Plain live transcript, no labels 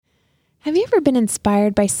Have you ever been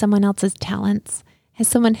inspired by someone else's talents? Has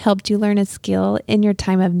someone helped you learn a skill in your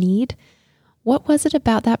time of need? What was it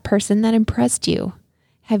about that person that impressed you?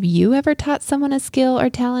 Have you ever taught someone a skill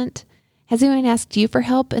or talent? Has anyone asked you for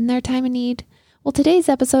help in their time of need? Well, today's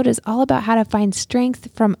episode is all about how to find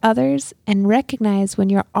strength from others and recognize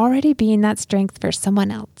when you're already being that strength for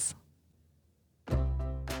someone else.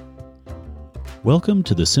 Welcome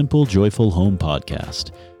to the Simple Joyful Home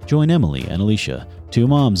Podcast. Join Emily and Alicia, two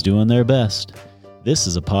moms doing their best. This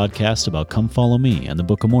is a podcast about Come Follow Me and the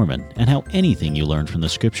Book of Mormon, and how anything you learn from the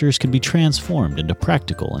scriptures can be transformed into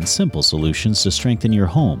practical and simple solutions to strengthen your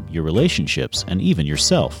home, your relationships, and even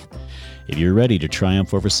yourself. If you're ready to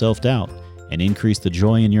triumph over self-doubt and increase the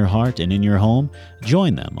joy in your heart and in your home,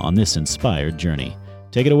 join them on this inspired journey.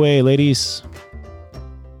 Take it away, ladies.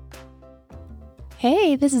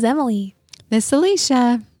 Hey, this is Emily. This is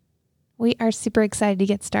Alicia. We are super excited to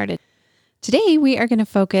get started. Today, we are going to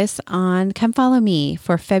focus on Come Follow Me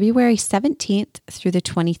for February 17th through the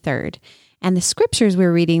 23rd. And the scriptures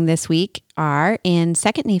we're reading this week are in 2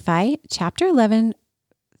 Nephi, chapter 11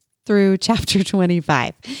 through chapter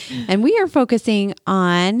 25. And we are focusing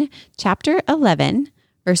on chapter 11,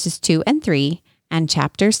 verses 2 and 3, and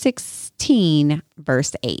chapter 16,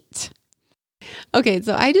 verse 8. Okay,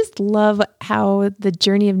 so I just love how the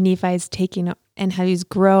journey of Nephi is taking and how he's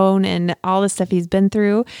grown and all the stuff he's been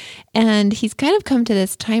through. And he's kind of come to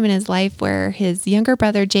this time in his life where his younger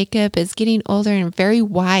brother Jacob is getting older and very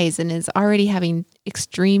wise and is already having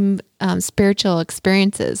extreme spiritual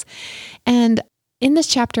experiences. And in this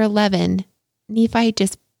chapter 11, Nephi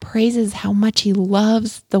just praises how much he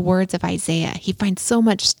loves the words of Isaiah. He finds so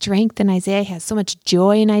much strength in Isaiah. He has so much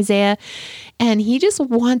joy in Isaiah. And he just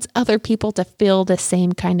wants other people to feel the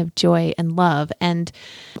same kind of joy and love. And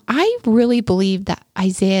I really believe that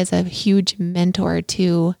Isaiah is a huge mentor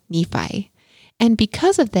to Nephi. And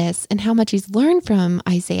because of this and how much he's learned from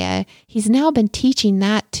Isaiah, he's now been teaching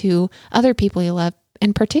that to other people he loves,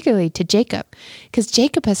 and particularly to Jacob, because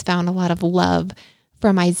Jacob has found a lot of love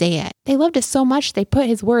from Isaiah. They loved it so much they put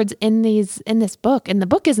his words in this book, and the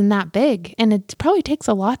book isn't that big, and it probably takes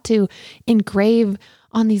a lot to engrave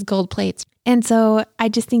on these gold plates. And so I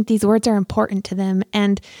just think these words are important to them,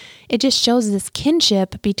 and it just shows this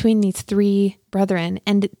kinship between these three brethren,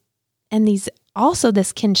 and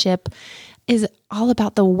this kinship is all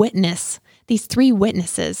about the witness, these three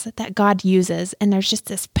witnesses that God uses, and there's just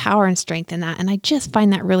this power and strength in that, and I just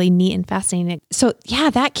find that really neat and fascinating. So yeah,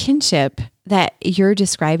 that kinship that you're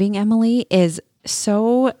describing, Emily, is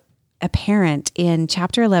so apparent in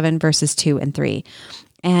chapter 11, verses 2 and 3.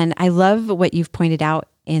 And I love what you've pointed out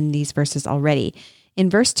in these verses already. In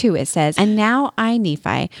verse 2, it says, "And now I,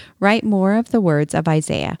 Nephi, write more of the words of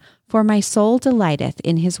Isaiah, for my soul delighteth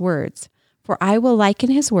in his words. For I will liken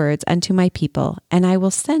his words unto my people, and I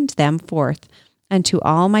will send them forth unto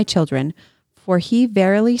all my children, for he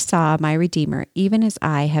verily saw my Redeemer, even as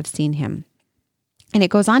I have seen him." And it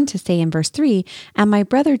goes on to say in verse 3, "And my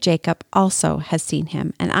brother Jacob also has seen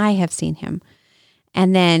him, and I have seen him."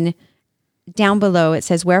 And then down below it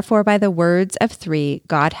says, "Wherefore by the words of three,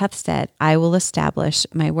 God hath said, I will establish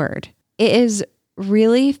my word." It is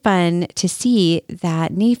really fun to see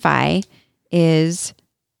that Nephi is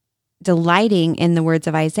delighting in the words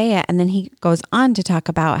of Isaiah. And then he goes on to talk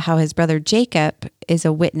about how his brother Jacob is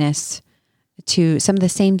a witness to some of the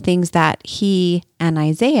same things that he and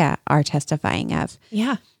Isaiah are testifying of.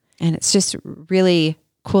 Yeah. And it's just really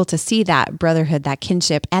cool to see that brotherhood, that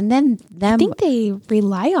kinship. And then them. I think they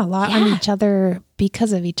rely a lot on each other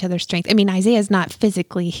because of each other's strength. I mean, Isaiah's not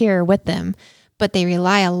physically here with them, but they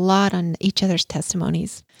rely a lot on each other's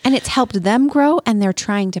testimonies. And it's helped them grow, and they're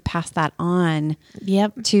trying to pass that on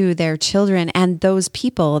to their children and those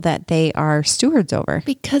people that they are stewards over.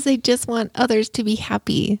 Because they just want others to be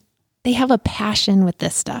happy. They have a passion with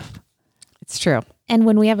this stuff. It's true. And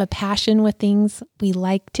when we have a passion with things, we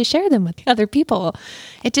like to share them with other people.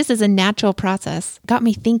 It just is a natural process. Got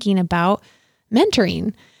me thinking about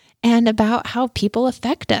mentoring and about how people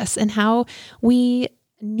affect us and how we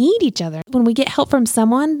need each other. When we get help from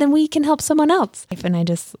someone, then we can help someone else. And I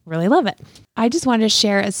just really love it. I just wanted to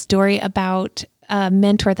share a story about a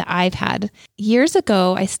mentor that I've had. Years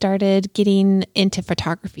ago, I started getting into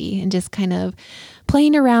photography and just kind of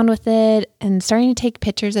playing around with it and starting to take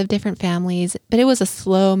pictures of different families, but it was a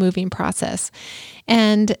slow moving process.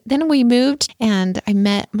 And then we moved and I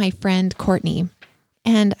met my friend Courtney.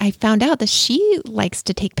 And I found out that she likes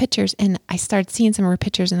to take pictures, and I started seeing some of her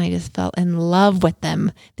pictures and I just fell in love with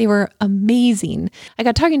them. They were amazing. I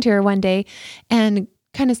got talking to her one day and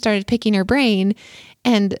kind of started picking her brain,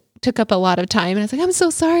 and took up a lot of time. And I was like, I'm so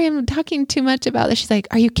sorry. I'm talking too much about this. She's like,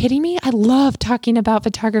 are you kidding me? I love talking about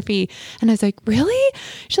photography. And I was like, really?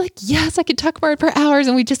 She's like, yes, I could talk about it for hours.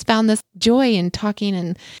 And we just found this joy in talking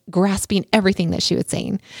and grasping everything that she was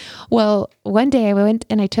saying. Well, one day I went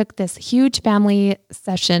and I took this huge family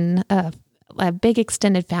session, a big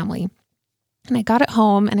extended family. And I got it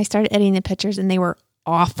home and I started editing the pictures and they were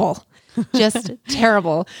awful. Just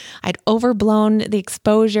terrible. I'd overblown the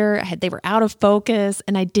exposure. They were out of focus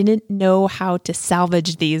and I didn't know how to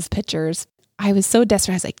salvage these pictures. I was so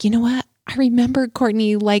desperate. I was like, you know what? I remember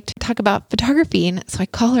Courtney liked to talk about photography. And so I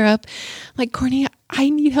call her up. I'm like, Courtney, I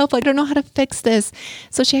need help. I don't know how to fix this.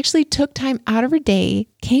 So she actually took time out of her day,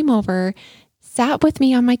 came over, sat with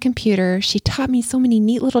me on my computer. She taught me so many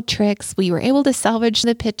neat little tricks. We were able to salvage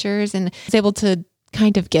the pictures and was able to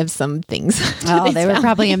kind of give some things. Oh, they were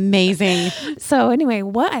probably amazing. So anyway,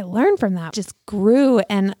 what I learned from that just grew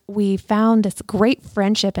and we found this great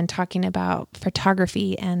friendship in talking about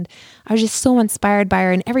photography. And I was just so inspired by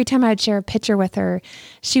her. And every time I would share a picture with her,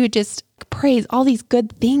 she would just praise all these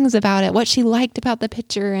good things about it, what she liked about the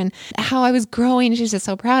picture and how I was growing. She was just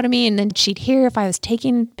so proud of me. And then she'd hear if I was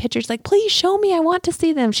taking pictures, like, please show me, I want to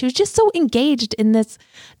see them. She was just so engaged in this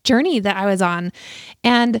journey that I was on.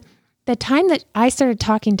 And the time that I started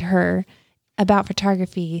talking to her about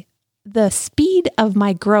photography, the speed of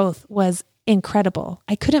my growth was incredible.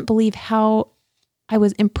 I couldn't believe how I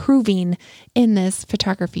was improving in this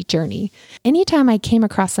photography journey. Anytime I came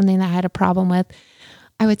across something that I had a problem with,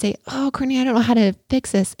 I would say, oh, Courtney, I don't know how to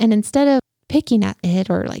fix this. And instead of picking at it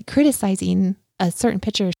or like criticizing a certain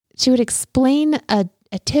picture, she would explain a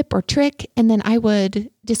tip or trick, and then I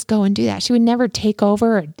would just go and do that. She would never take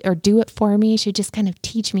over or do it for me. She would just kind of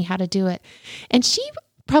teach me how to do it. And she,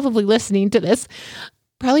 probably listening to this,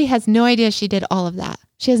 probably has no idea she did all of that.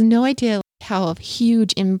 She has no idea how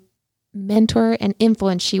huge mentor and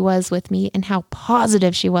influence she was with me and how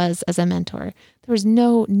positive she was as a mentor. There was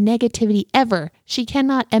no negativity ever. She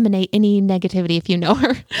cannot emanate any negativity if you know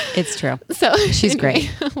her. It's true. So she's anyway,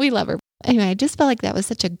 great. We love her. Anyway, I just felt like that was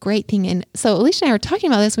such a great thing. And so Alicia and I were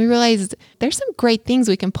talking about this and we realized there's some great things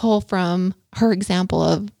we can pull from her example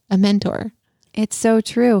of a mentor. It's so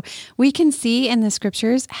true. We can see in the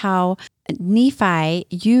scriptures how Nephi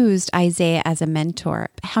used Isaiah as a mentor,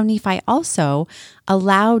 how Nephi also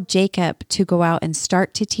allowed Jacob to go out and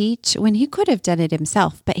start to teach when he could have done it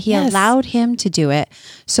himself, but he allowed him to do it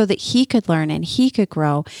so that he could learn and he could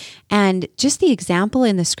grow. And just the example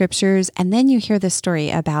in the scriptures, and then you hear the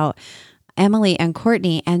story about Emily and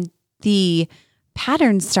Courtney, and the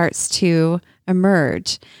pattern starts to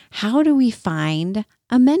emerge. How do we find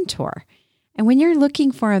a mentor? And when you're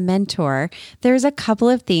looking for a mentor, there's a couple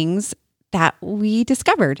of things that we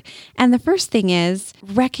discovered. And the first thing is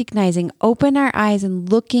recognizing, open our eyes and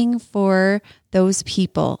looking for those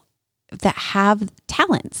people that have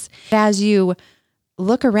talents. As you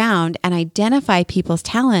look around and identify people's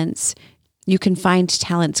talents, you can find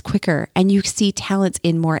talents quicker and you see talents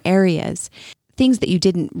in more areas. Things that you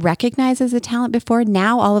didn't recognize as a talent before,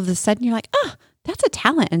 now all of a sudden you're like, oh, that's a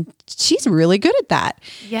talent and she's really good at that.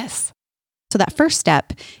 Yes. So that first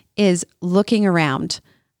step is looking around,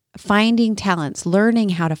 finding talents, learning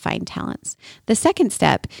how to find talents. The second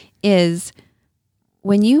step is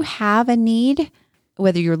when you have a need,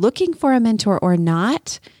 whether you're looking for a mentor or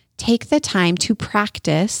not, take the time to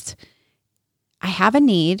practice. I have a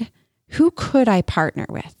need. Who could I partner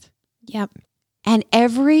with? Yep. And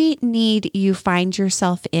every need you find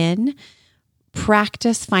yourself in,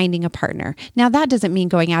 practice finding a partner. Now, that doesn't mean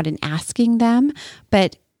going out and asking them,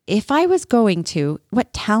 but if I was going to,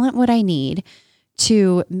 what talent would I need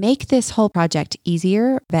to make this whole project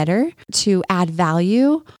easier, better, to add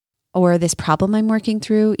value, or this problem I'm working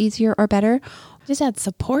through easier or better? Just add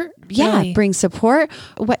support. Yeah, really. bring support.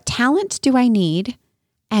 What talent do I need?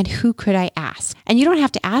 And who could I ask? And you don't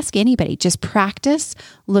have to ask anybody. Just practice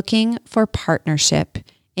looking for partnership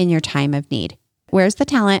in your time of need. Where's the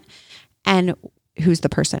talent and who's the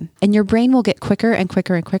person? And your brain will get quicker and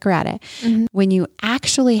quicker and quicker at it. Mm-hmm. When you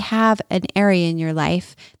actually have an area in your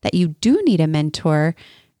life that you do need a mentor,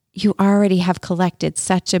 you already have collected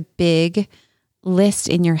such a big list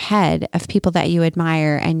in your head of people that you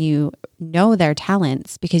admire and you know their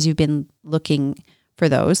talents because you've been looking for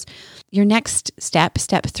those. Your next step,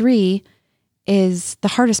 step 3, is the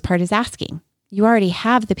hardest part is asking. You already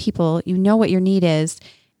have the people, you know what your need is,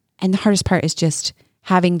 and the hardest part is just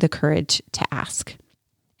having the courage to ask.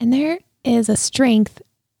 And there is a strength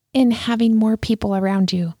in having more people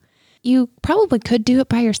around you. You probably could do it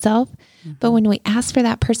by yourself, but when we ask for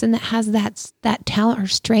that person that has that talent or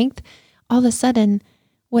strength, all of a sudden,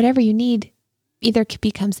 whatever you need either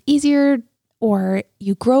becomes easier or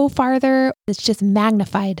you grow farther. It's just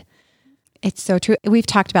magnified. It's so true. We've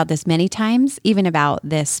talked about this many times, even about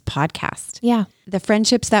this podcast. Yeah. The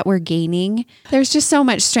friendships that we're gaining, there's just so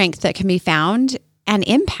much strength that can be found and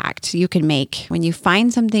impact you can make when you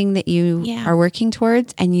find something that you are working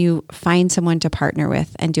towards and you find someone to partner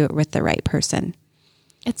with and do it with the right person.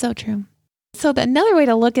 It's so true. So another way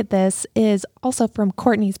to look at this is also from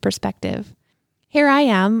Courtney's perspective. Here I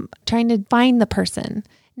am trying to find the person.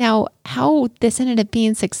 Now, how this ended up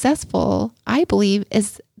being successful, I believe,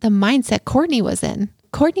 is the mindset Courtney was in.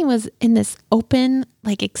 Courtney was in this open,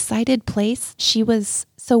 excited place. She was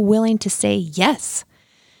so willing to say yes.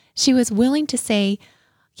 She was willing to say,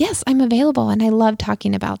 yes, I'm available and I love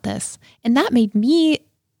talking about this. And that made me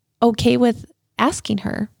okay with asking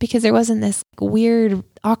her because there wasn't this weird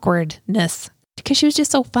awkwardness because she was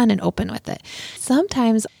just so fun and open with it.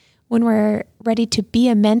 Sometimes when we're ready to be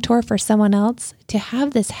a mentor for someone else, to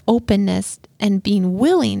have this openness and being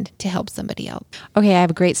willing to help somebody else. Okay, I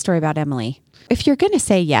have a great story about Emily. If you're going to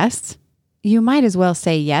say yes, you might as well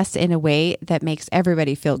say yes in a way that makes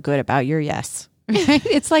everybody feel good about your yes. Right?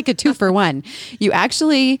 It's like a 2-for-1. You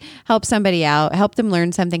actually help somebody out, help them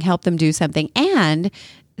learn something, help them do something. And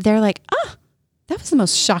they're like, that was the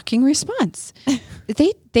most shocking response.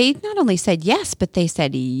 They not only said yes, but they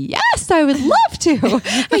said, yes, I would love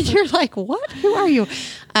to. And you're like, what? Who are you?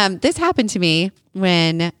 This happened to me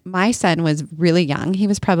when my son was really young. He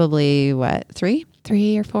was probably, 3?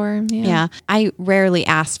 3 or 4. Yeah. I rarely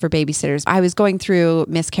asked for babysitters. I was going through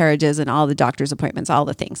miscarriages and all the doctor's appointments, all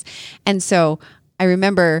the things. And so I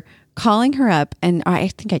remember calling her up, and I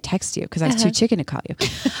think I texted you because I was too chicken to call you.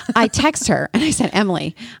 I text her and I said,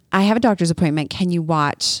 Emily, I have a doctor's appointment. Can you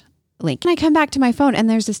watch Link? And I come back to my phone and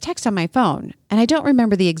there's this text on my phone and I don't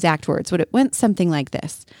remember the exact words, but it went something like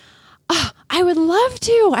this. Oh, I would love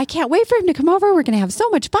to. I can't wait for him to come over. We're going to have so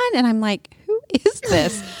much fun. And I'm like, who is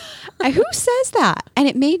this? Who says that? And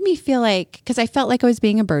it made me feel like, because I felt like I was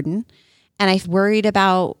being a burden and I worried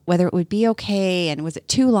about whether it would be okay and was it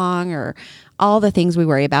too long or all the things we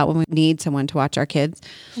worry about when we need someone to watch our kids.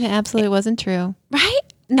 It absolutely wasn't true. Right?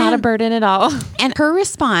 Not a burden at all. And her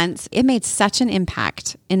response, it made such an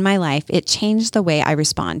impact in my life. It changed the way I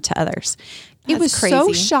respond to others. It was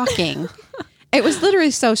so shocking. It was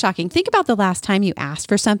literally so shocking. Think about the last time you asked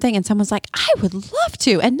for something and someone's like, I would love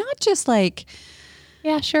to. And not just like,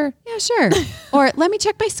 yeah, sure. Yeah, sure. Or let me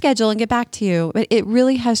check my schedule and get back to you. But it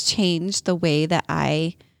really has changed the way that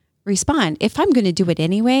I respond. If I'm going to do it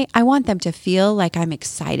anyway, I want them to feel like I'm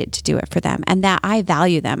excited to do it for them and that I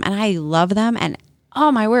value them and I love them. And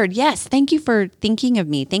oh my word, yes, thank you for thinking of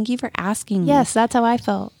me. Thank you for asking me. Yes, that's how I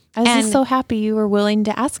felt. I was just so happy you were willing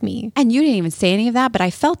to ask me. And you didn't even say any of that, but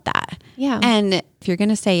I felt that. Yeah. And if you're going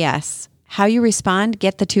to say yes, how you respond,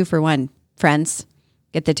 get the 2-for-1, friends.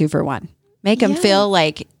 Get the 2-for-1. Make them feel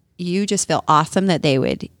like you just feel awesome that they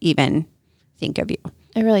would even think of you.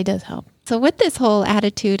 It really does help. So with this whole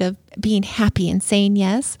attitude of being happy and saying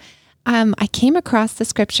yes, I came across the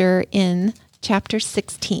scripture in chapter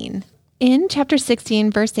 16. In chapter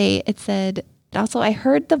 16, verse 8, it said, also, I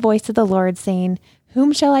heard the voice of the Lord saying,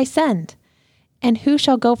 whom shall I send? And who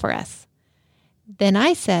shall go for us? Then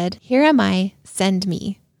I said, here am I, send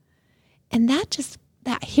me. And that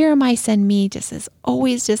here am I, send me just has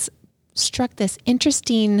always just struck this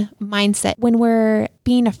interesting mindset when we're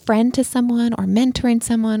being a friend to someone or mentoring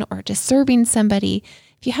someone or just serving somebody.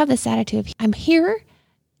 If you have this attitude of, I'm here,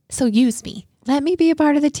 so use me. Let me be a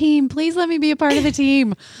part of the team. Please let me be a part of the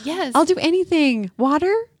team. Yes. I'll do anything.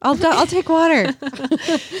 Water? I'll take water.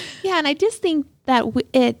 Yeah. And I just think that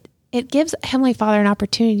it gives Heavenly Father an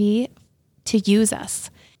opportunity to use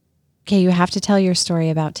us. Okay. You have to tell your story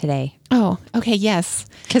about today. Oh, okay. Yes.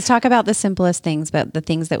 Because talk about the simplest things, but the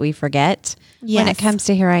things that we forget. Yes. When it comes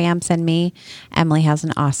to here I am, send me, Emily has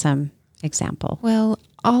an awesome example. Well,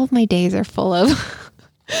 all of my days are full of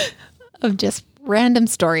just random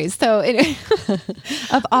stories. So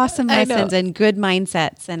of awesome lessons and good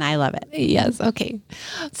mindsets. And I love it. Yes. Okay.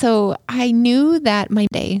 So I knew that my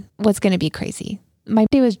day was going to be crazy. My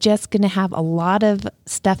day was just going to have a lot of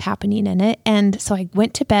stuff happening in it. And so I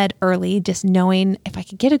went to bed early, just knowing if I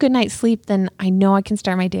could get a good night's sleep, then I know I can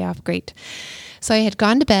start my day off great. So I had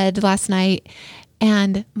gone to bed last night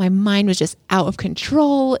and my mind was just out of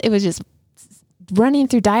control. It was just running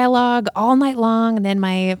through dialogue all night long. And then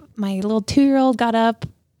my little 2-year-old got up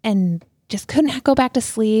and just couldn't go back to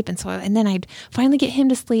sleep. And then I'd finally get him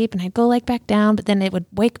to sleep and I'd go like back down, but then it would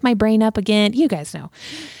wake my brain up again. You guys know.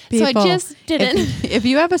 People, so I just didn't. If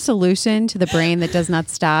you have a solution to the brain that does not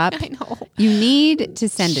stop, I know. You need to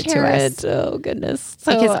send it to us. Oh, goodness.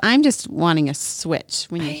 Because I'm just wanting a switch.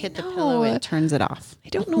 When you hit the pillow, it turns it off. I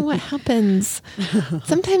don't know what happens.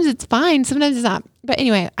 Sometimes it's fine. Sometimes it's not. But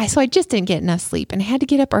anyway, so I just didn't get enough sleep and I had to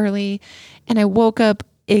get up early and I woke up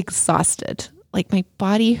exhausted. Like my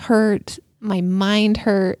body hurt. My mind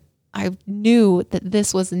hurt. I knew that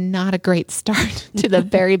this was not a great start to the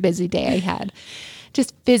very busy day I had.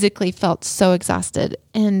 Just physically felt so exhausted.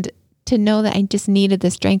 And to know that I just needed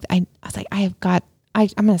the strength, I was like, I'm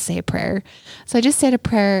going to say a prayer. So I just said a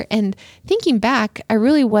prayer, and thinking back, I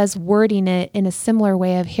really was wording it in a similar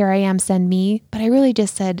way of here I am, send me. But I really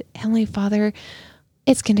just said, Heavenly Father,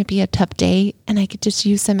 it's going to be a tough day and I could just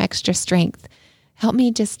use some extra strength. Help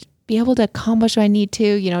me just be able to accomplish what I need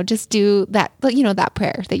to, just do that, that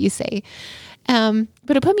prayer that you say.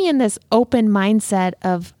 But it put me in this open mindset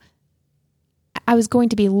of I was going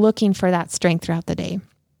to be looking for that strength throughout the day.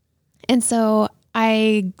 And so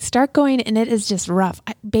I start going and it is just rough.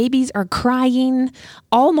 Babies are crying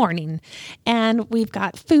all morning and we've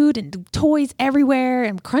got food and toys everywhere.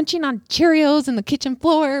 I'm crunching on Cheerios in the kitchen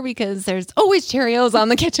floor because there's always Cheerios on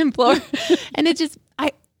the kitchen floor. And it just,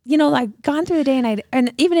 I've gone through the day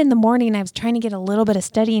and even in the morning, I was trying to get a little bit of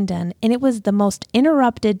studying done, and it was the most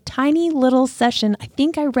interrupted, tiny little session. I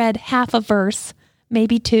think I read half a verse,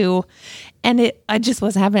 maybe two, and I just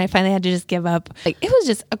wasn't happening. I finally had to just give up. Like, it was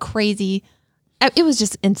just it was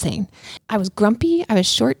just insane. I was grumpy. I was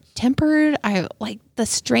short-tempered. The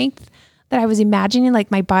strength that I was imagining,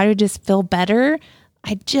 like my body would just feel better.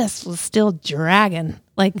 I just was still dragging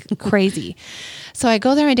like crazy. So I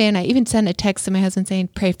go there my day and I even sent a text to my husband saying,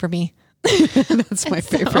 pray for me. That's my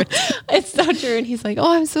favorite. It's so true. And he's like,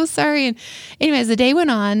 oh, I'm so sorry. And anyway, as the day went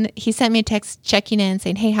on, he sent me a text checking in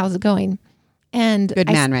saying, hey, how's it going? And good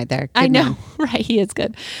man right there. Good I know, man. Right? He is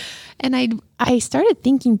good. And I started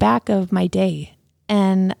thinking back of my day,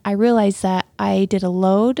 and I realized that I did a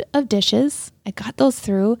load of dishes. I got those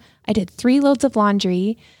through. I did 3 loads of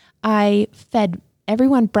laundry. I fed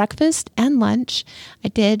everyone breakfast and lunch. I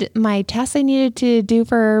did my tasks I needed to do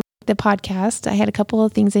for the podcast. I had a couple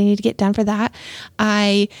of things I needed to get done for that.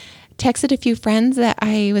 I texted a few friends that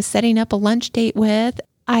I was setting up a lunch date with.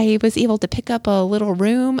 I was able to pick up a little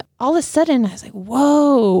room. All of a sudden, I was like,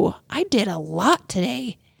 whoa, I did a lot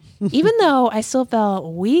today. Even though I still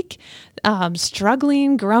felt weak,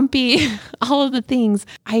 struggling, grumpy, all of the things,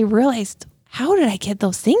 I realized, how did I get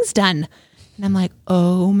those things done? And I'm like,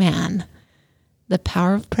 oh man, the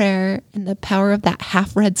power of prayer and the power of that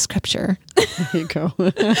half-read scripture. There you go.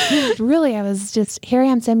 Really, I was just, here I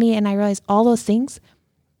am, send me, and I realized all those things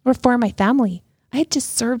were for my family. I had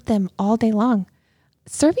just served them all day long.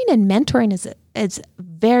 Serving and mentoring is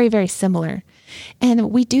very, very similar.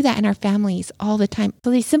 And we do that in our families all the time. So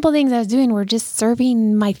these simple things I was doing were just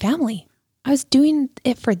serving my family. I was doing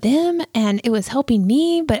it for them and it was helping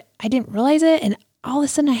me, but I didn't realize it. And all of a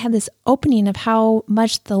sudden I had this opening of how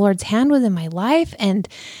much the Lord's hand was in my life and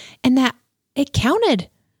that it counted.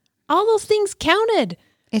 All those things counted.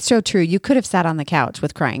 It's so true. You could have sat on the couch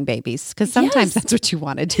with crying babies, because sometimes that's what you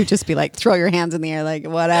want to do. Just be like, throw your hands in the air, like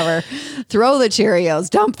whatever. Throw the Cheerios,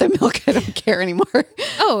 dump the milk. I don't care anymore.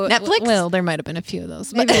 Oh, Netflix? Well, there might have been a few of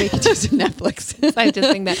those. Maybe we could just do Netflix. I just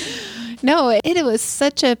think that. No, it was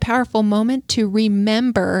such a powerful moment to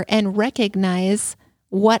remember and recognize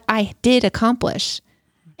what I did accomplish.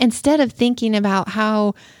 Instead of thinking about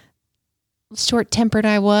how short-tempered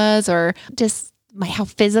I was or just how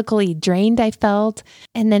physically drained I felt,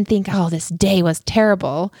 and then think, oh, this day was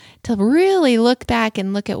terrible, to really look back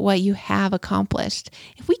and look at what you have accomplished.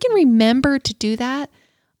 If we can remember to do that,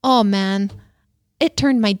 oh man, it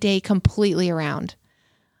turned my day completely around.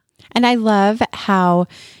 And I love how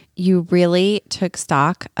you really took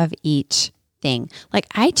stock of each thing. Like,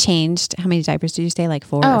 I changed, how many diapers did you say? Like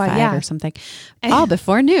 4 or 5 or something, all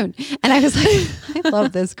before noon. And I was like, I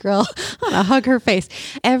love this girl. I want to hug her face.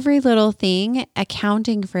 Every little thing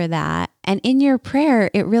accounting for that. And in your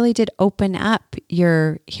prayer, it really did open up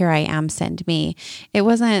your, here I am, send me. It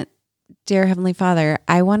wasn't, dear Heavenly Father,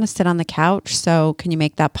 I want to sit on the couch. So can you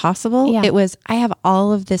make that possible? Yeah. It was, I have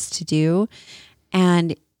all of this to do.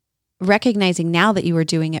 And recognizing now that you were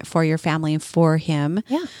doing it for your family and for him.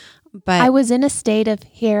 Yeah. But I was in a state of,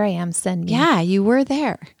 here I am, send me. yeah, you were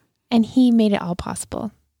there. And he made it all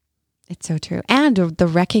possible. It's so true. And the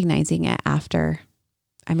recognizing it after.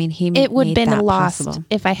 I mean, it would have made been that lost possible.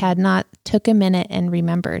 if I had not took a minute and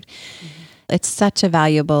remembered. It's such a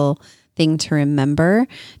valuable thing to remember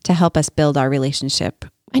to help us build our relationship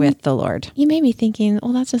with the Lord. You made me thinking,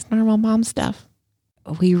 well, that's just normal mom stuff.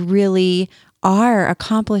 We really are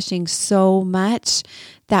accomplishing so much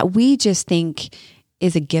that we just think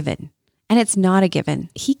is a given. And it's not a given.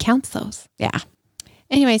 He counts those. Yeah.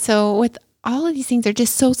 Anyway, so with all of these things are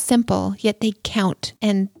just so simple, yet they count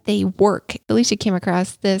and they work. Alicia came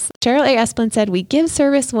across this. Cheryl A. Esplin said, we give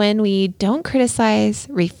service when we don't criticize,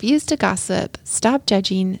 refuse to gossip, stop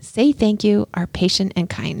judging, say thank you, are patient and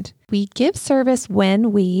kind. We give service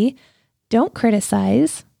when we don't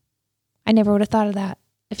criticize. I never would have thought of that.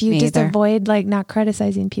 If you Me just either. avoid like not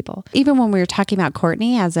criticizing people. Even when we were talking about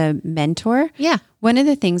Courtney as a mentor, Yeah. one of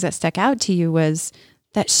the things that stuck out to you was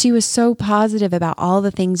that she was so positive about all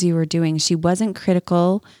the things you were doing. She wasn't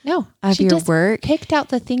critical No. of she your just work. picked out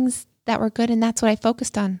the things that were good, and that's what I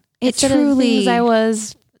focused on. It Instead of the truly-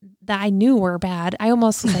 things that I knew were bad. I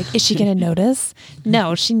almost was like, is she going to notice?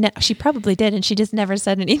 No, she probably did, and she just never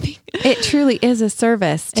said anything. It truly is a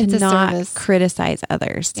service to It's a not service. criticize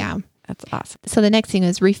others. Yeah. That's awesome. So the next thing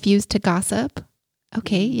is refuse to gossip.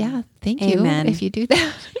 Okay, yeah, thank Amen. you if you do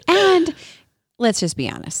that. And let's just be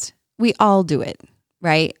honest. We all do it,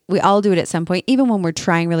 right? We all do it at some point, even when we're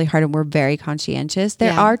trying really hard and we're very conscientious.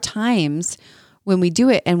 There Yeah. are times when we do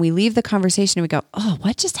it and we leave the conversation and we go, oh,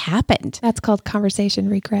 what just happened? That's called conversation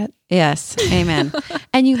regret. Yes. Amen.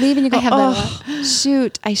 And you leave and you go, I have that a oh,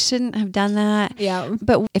 shoot, I shouldn't have done that. Yeah.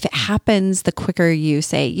 But if it happens, the quicker you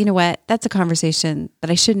say, you know what, that's a conversation that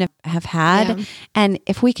I shouldn't have had. Yeah. And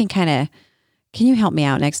if we can can you help me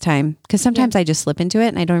out next time? Because sometimes I just slip into it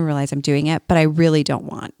and I don't even realize I'm doing it, but I really don't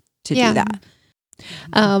want to do that.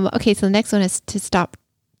 Okay, so the next one is to stop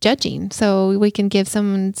judging. So we can give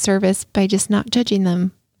someone service by just not judging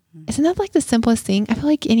them. Isn't that like the simplest thing? I feel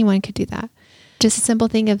like anyone could do that. Just a simple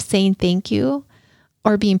thing of saying thank you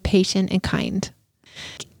or being patient and kind.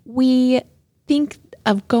 We think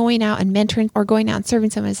of going out and mentoring or going out and serving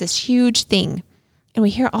someone as this huge thing. And we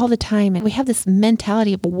hear all the time, and we have this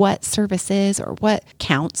mentality of what service is or what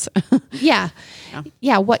Counts. Yeah,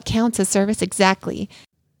 what counts as service exactly.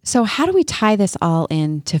 So how do we tie this all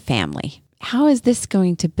into family? How is this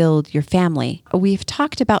going to build your family? We've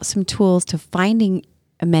talked about some tools to finding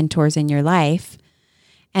mentors in your life.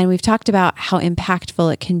 And we've talked about how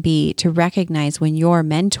impactful it can be to recognize when you're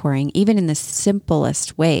mentoring, even in the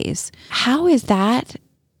simplest ways. How is that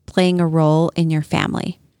playing a role in your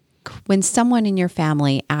family? When someone in your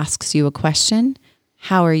family asks you a question,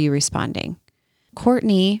 how are you responding?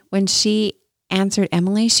 Courtney, when she answered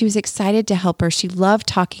Emily, she was excited to help her. She loved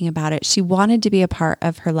talking about it. She wanted to be a part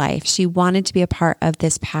of her life. She wanted to be a part of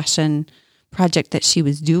this passion project that she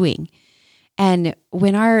was doing. And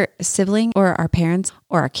when our sibling or our parents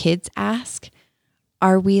or our kids ask,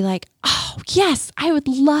 are we like, oh, yes, I would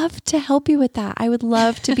love to help you with that. I would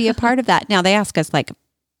love to be a part of that. Now they ask us like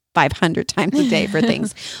 500 times a day for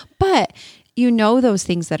things, but you know those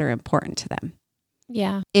things that are important to them.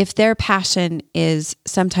 Yeah. If their passion is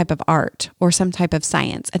some type of art or some type of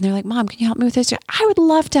science, and they're like, Mom, can you help me with this? I would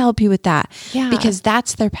love to help you with that. Yeah. Because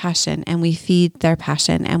that's their passion, and we feed their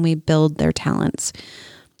passion and we build their talents.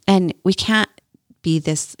 And we can't be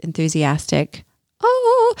this enthusiastic,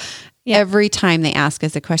 every time they ask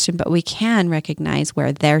us a question, but we can recognize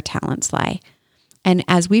where their talents lie. And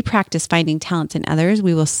as we practice finding talents in others,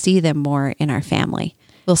 we will see them more in our family.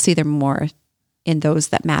 We'll see them more in those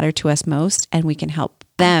that matter to us most, and we can help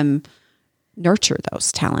them nurture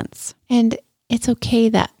those talents. And it's okay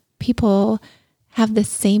that people have the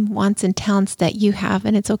same wants and talents that you have,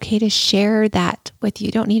 and it's okay to share that with you.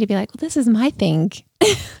 You don't need to be like, well, this is my thing.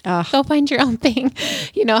 Go find your own thing.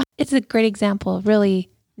 You know, it's a great example of really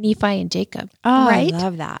Nephi and Jacob, right? I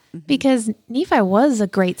love that. Because Nephi was a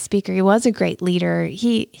great speaker. He was a great leader.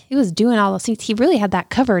 He was doing all those things. He really had that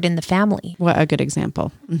covered in the family. What a good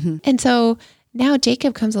example. Mm-hmm. And so now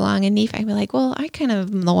Jacob comes along and Nephi be like, well, I kind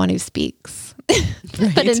of am the one who speaks.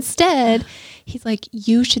 But instead, he's like,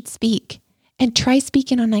 you should speak and try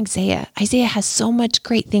speaking on Isaiah. Isaiah has so much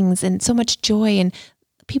great things and so much joy, and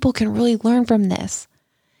people can really learn from this.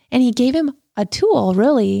 And he gave him a tool,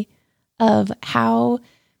 really, of how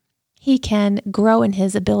he can grow in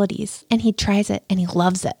his abilities. And he tries it and he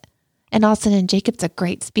loves it. And all of a sudden, Jacob's a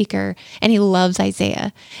great speaker and he loves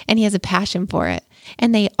Isaiah and he has a passion for it.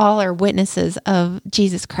 And they all are witnesses of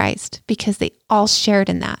Jesus Christ because they all shared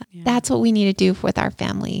in that. Yeah. That's what we need to do with our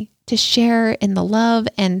family, to share in the love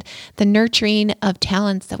and the nurturing of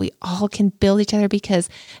talents that we all can build each other, because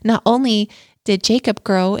not only did Jacob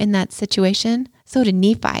grow in that situation, so did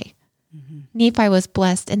Nephi. Mm-hmm. Nephi was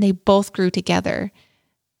blessed and they both grew together.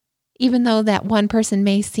 Even though that one person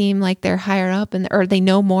may seem like they're higher up or they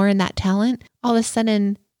know more in that talent, all of a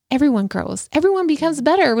sudden everyone grows. Everyone becomes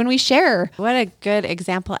better when we share. What a good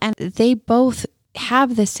example. And they both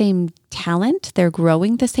have the same talent. They're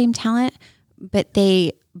growing the same talent, but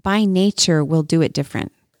they by nature will do it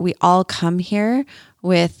different. We all come here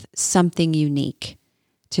with something unique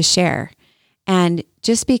to share. And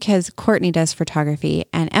just because Courtney does photography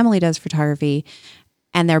and Emily does photography,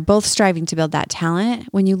 and they're both striving to build that talent,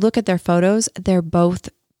 when you look at their photos, they're both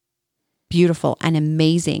beautiful and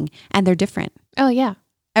amazing, and they're different. Oh, yeah.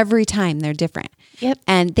 Every time they're different. Yep.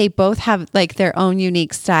 And they both have like their own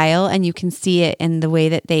unique style, and you can see it in the way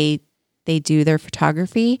that they do their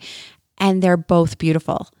photography, and they're both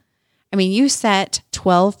beautiful. I mean, you set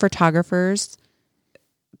 12 photographers'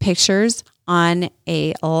 pictures on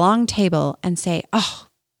a long table and say, oh,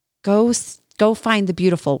 go find the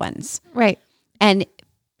beautiful ones. Right. And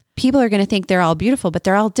people are going to think they're all beautiful, but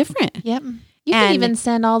they're all different. Yep. You can even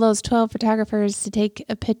send all those 12 photographers to take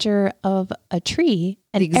a picture of a tree,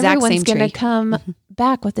 and everyone's going to come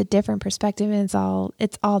back with a different perspective, and it's all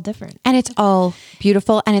different. And it's all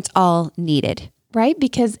beautiful, and it's all needed. Right?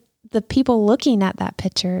 Because the people looking at that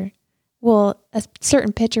picture a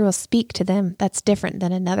certain picture will speak to them that's different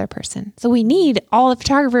than another person. So we need all the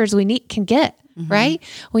photographers we can get, right?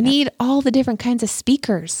 We need all the different kinds of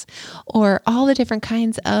speakers or all the different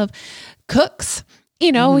kinds of cooks.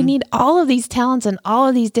 We need all of these talents and all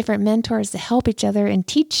of these different mentors to help each other and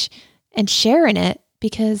teach and share in it,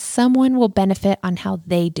 because someone will benefit on how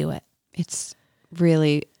they do it. It's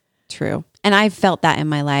really true. And I've felt that in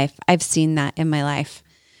my life. I've seen that in my life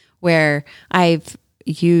where I've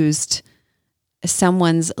used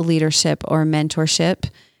someone's leadership or mentorship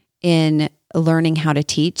in learning how to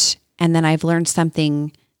teach. And then I've learned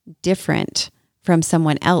something different from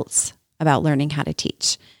someone else about learning how to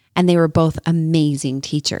teach. And they were both amazing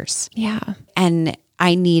teachers. Yeah. And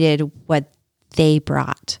I needed what they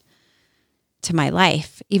brought to my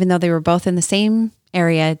life, even though they were both in the same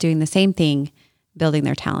area, doing the same thing, building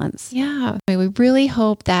their talents. Yeah. We really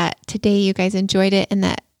hope that today you guys enjoyed it, and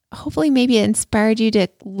that hopefully maybe it inspired you to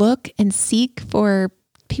look and seek for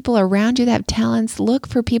people around you that have talents. Look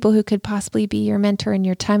for people who could possibly be your mentor in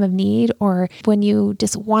your time of need or when you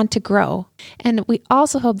just want to grow. And we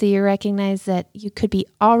also hope that you recognize that you could be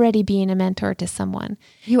already being a mentor to someone.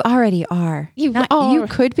 You already are. You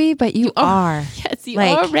could be, but you are. Yes, you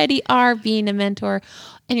already are being a mentor,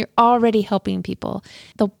 and you're already helping people.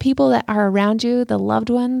 The people that are around you, the loved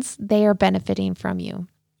ones, they are benefiting from you.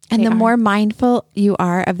 And the more mindful you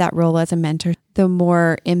are of that role as a mentor, the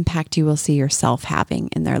more impact you will see yourself having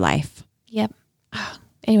in their life. Yep.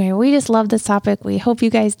 Anyway, we just love this topic. We hope you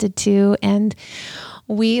guys did too. And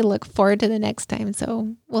we look forward to the next time.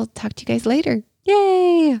 So we'll talk to you guys later.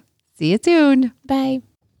 Yay. See you soon. Bye.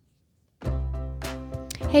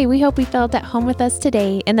 Hey, we hope we felt at home with us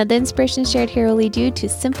today, and that the inspiration shared here will lead you to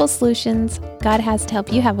simple solutions God has to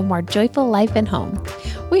help you have a more joyful life and home.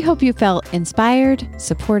 We hope you felt inspired,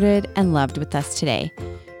 supported, and loved with us today.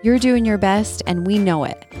 You're doing your best, and we know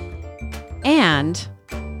it. And,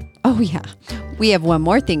 oh yeah, we have one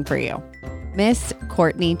more thing for you. Miss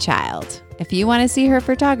Courtney Child. If you want to see her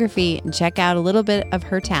photography and check out a little bit of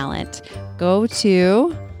her talent, go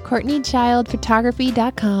to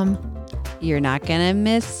CourtneyChildPhotography.com. You're not going to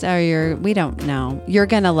miss, we don't know. You're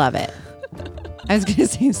going to love it. I was going to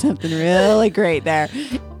say something really great there.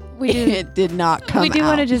 It did not come out. We do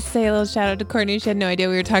want to just say a little shout out to Courtney. She had no idea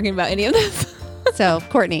we were talking about any of this. So,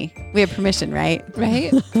 Courtney, we have permission, right?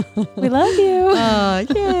 Right? We love you. Oh,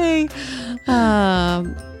 yay.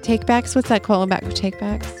 Take backs. What's that quote about take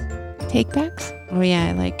backs? Take backs? Oh,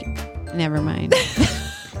 yeah. Never mind.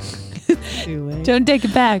 Too late. Don't take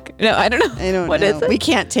it back. No, I don't know. I don't know. What is it? We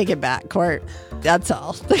can't take it back, Court. That's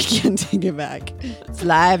all. I can't take it back. It's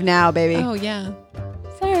live now, baby. Oh, yeah.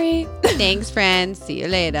 Sorry. Thanks, friends. See you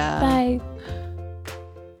later. Bye.